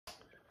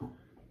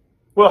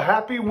Well,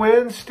 happy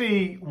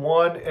Wednesday,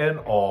 one and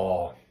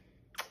all.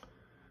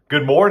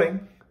 Good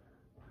morning.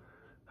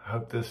 I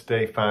hope this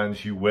day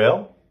finds you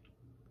well.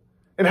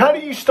 And how do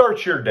you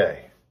start your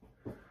day?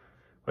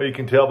 Well, you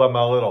can tell by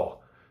my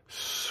little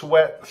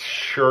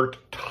sweatshirt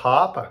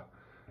top. I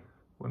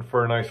went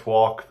for a nice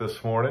walk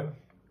this morning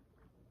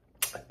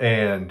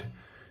and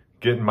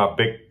getting my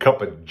big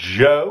cup of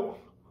joe,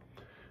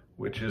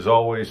 which is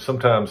always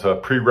sometimes a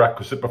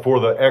prerequisite before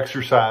the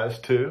exercise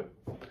too.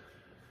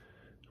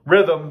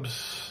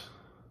 Rhythms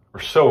are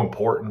so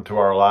important to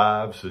our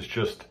lives as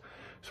just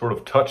sort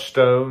of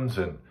touchstones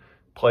and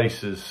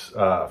places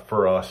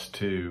for us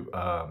to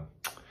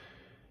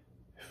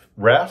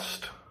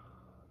rest,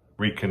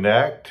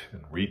 reconnect,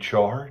 and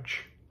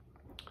recharge.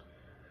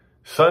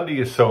 Sunday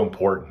is so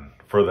important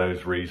for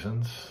those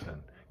reasons,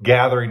 and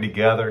gathering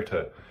together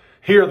to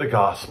hear the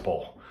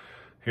gospel,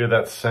 hear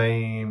that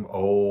same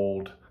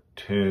old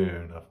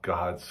tune of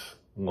God's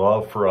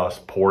love for us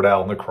poured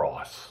out on the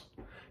cross.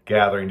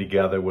 Gathering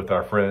together with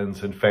our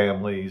friends and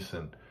families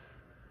and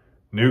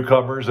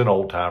newcomers and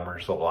old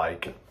timers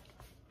alike.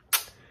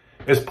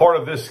 As part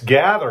of this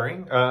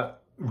gathering,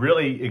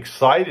 really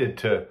excited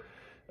to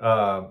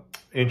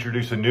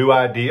introduce a new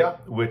idea,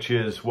 which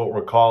is what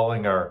we're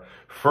calling our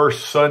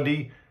first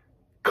Sunday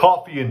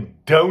coffee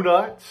and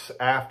donuts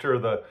after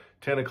the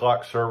 10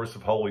 o'clock service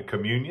of Holy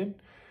Communion.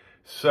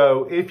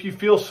 So if you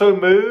feel so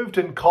moved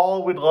and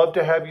called, we'd love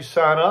to have you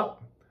sign up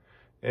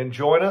and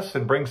join us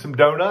and bring some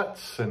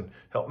donuts and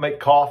help make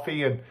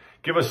coffee and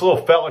give us a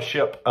little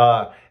fellowship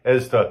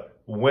as the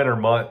winter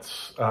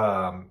months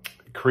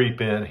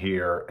creep in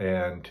here,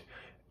 and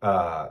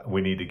we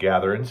need to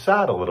gather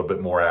inside a little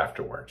bit more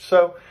afterwards.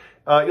 So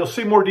you'll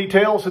see more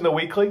details in the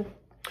weekly.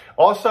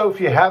 Also, if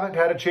you haven't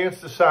had a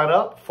chance to sign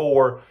up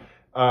for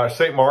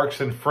St.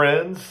 Mark's and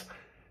Friends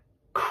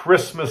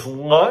Christmas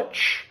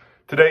lunch,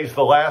 today's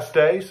the last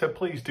day, so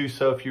please do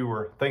so if you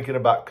were thinking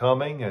about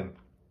coming. And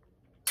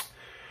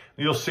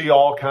you'll see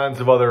all kinds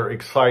of other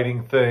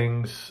exciting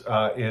things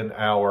in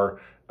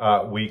our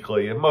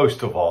weekly. And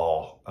most of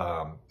all,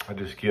 I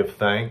just give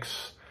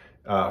thanks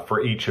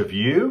for each of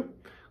you.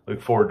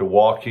 Look forward to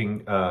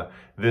walking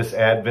this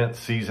Advent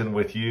season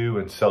with you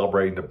and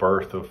celebrating the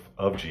birth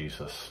of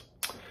Jesus.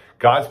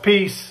 God's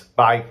peace.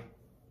 Bye.